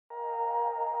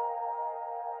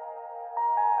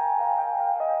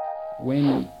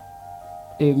When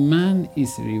a man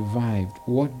is revived,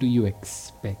 what do you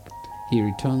expect? He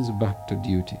returns back to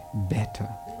duty, better,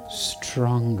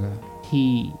 stronger.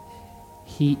 He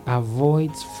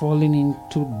avoids falling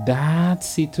into that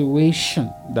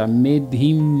situation that made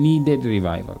him needed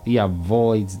revival. He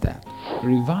avoids that.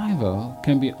 Revival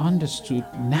can be understood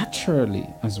naturally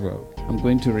as well. I'm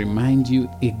going to remind you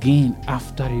again,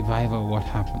 after revival, what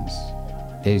happens?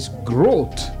 There's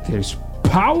growth, there's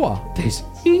power, there's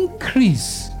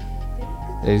increase,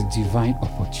 there's divine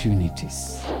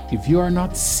opportunities. If you are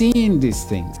not seeing these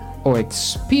things or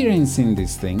experiencing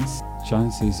these things,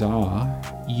 chances are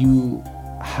you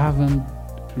haven't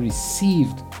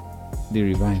received the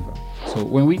revival. So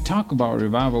when we talk about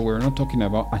revival, we're not talking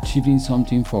about achieving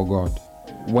something for God.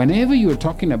 Whenever you're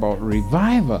talking about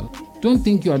revival, don't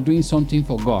think you are doing something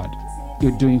for God.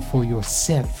 You're doing for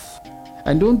yourself.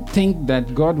 And don't think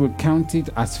that God will count it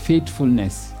as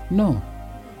faithfulness. No.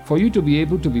 For you to be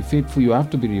able to be faithful, you have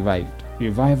to be revived.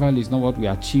 Revival is not what we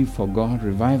achieve for God.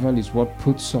 Revival is what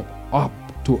puts us up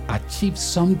to achieve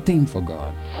something for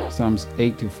God. Psalms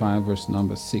 85 verse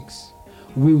number 6.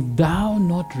 Wilt thou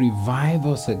not revive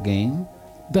us again,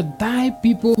 that thy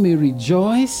people may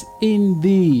rejoice in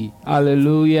thee?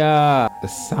 Hallelujah. The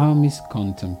psalmist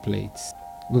contemplates.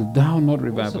 Wilt thou not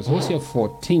revive us? Hosea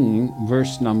 14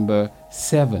 verse number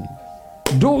 7.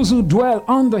 Those who dwell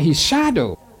under his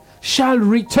shadow shall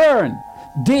return.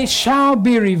 They shall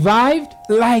be revived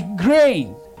like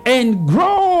grain and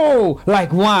grow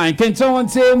like wine. Can someone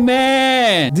say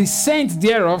amen? The scent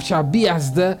thereof shall be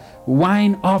as the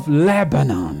wine of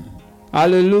Lebanon.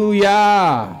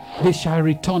 Hallelujah. They shall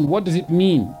return. What does it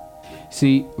mean?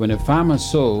 See, when a farmer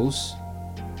sows,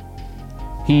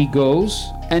 he goes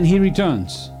and he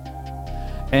returns.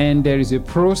 And there is a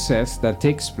process that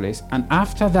takes place. And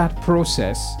after that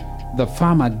process, the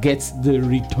farmer gets the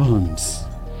returns.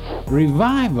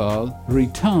 Revival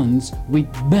returns with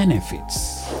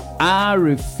benefits. I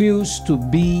refuse to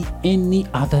be any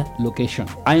other location.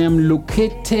 I am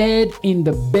located in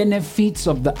the benefits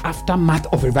of the aftermath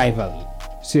of revival.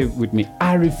 Say it with me.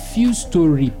 I refuse to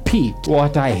repeat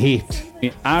what I hate.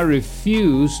 I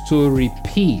refuse to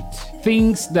repeat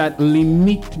things that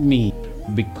limit me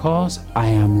because I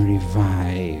am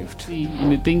revived. See, in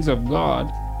the things of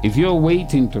God, if you're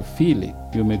waiting to feel it,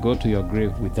 you may go to your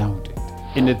grave without it.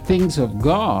 In the things of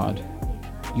God,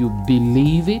 you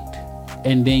believe it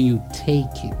and then you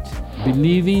take it.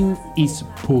 Believing is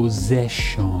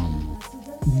possession.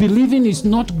 Believing is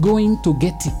not going to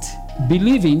get it.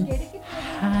 Believing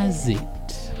has it.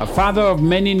 A father of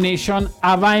many nations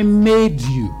have I made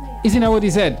you. Isn't that what he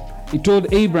said? He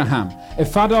told Abraham, a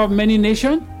father of many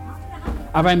nations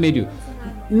have I made you.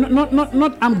 Not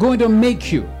I'm going to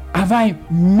make you. Have I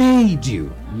made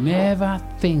you? Never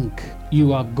think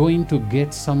you are going to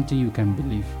get something you can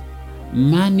believe.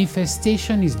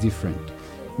 Manifestation is different,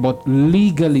 but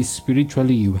legally,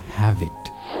 spiritually, you have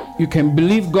it. You can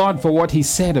believe God for what he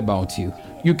said about you.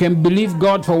 You can believe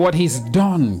God for what he's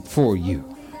done for you.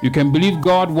 You can believe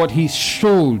God what he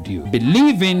showed you.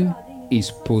 Believing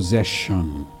is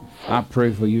possession. I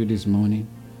pray for you this morning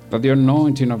that the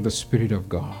anointing of the Spirit of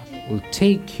God will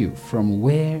take you from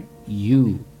where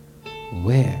you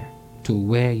were to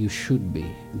where you should be.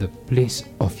 The place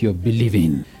of your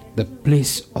believing. The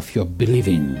place of your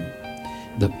believing.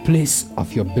 The place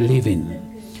of your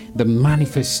believing. The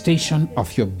manifestation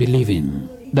of your believing.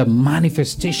 The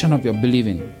manifestation of your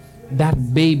believing.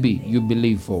 That baby you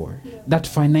believe for. That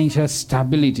financial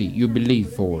stability you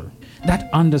believe for. That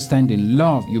understanding,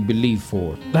 love you believe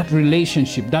for. That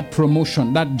relationship, that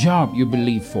promotion, that job you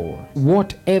believe for.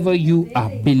 Whatever you are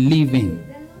believing,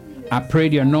 I pray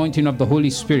the anointing of the Holy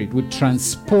Spirit will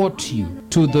transport you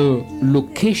to the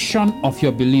location of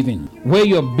your believing, where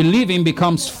your believing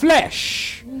becomes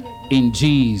flesh. In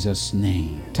Jesus'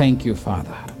 name. Thank you,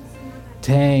 Father.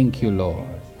 Thank you, Lord.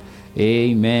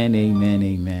 Amen, amen,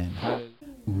 amen.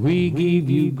 We give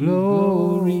you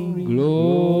glory,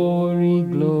 glory,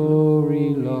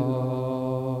 glory,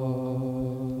 Lord.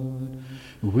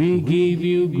 We give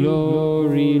you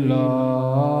glory,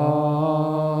 Lord.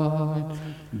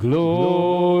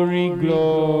 Glory,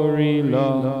 glory,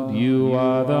 Lord. You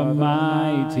are the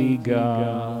mighty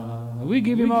God. We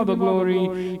give him all the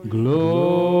glory,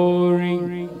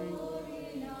 glory.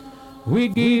 We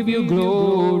give you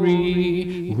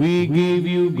glory, we give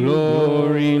you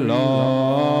glory,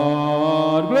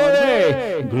 Lord.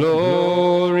 Glory,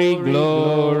 glory,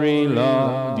 glory,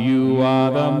 Lord. You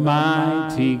are the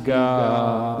mighty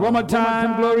God. One more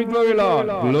time, glory, glory, Lord.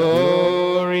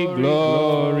 Glory,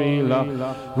 glory,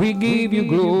 Lord. We give you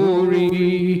glory,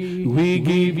 we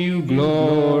give you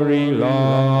glory,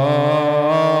 Lord.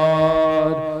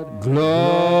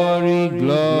 Glory,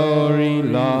 glory,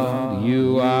 Lord,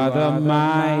 you are the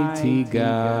mighty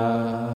God.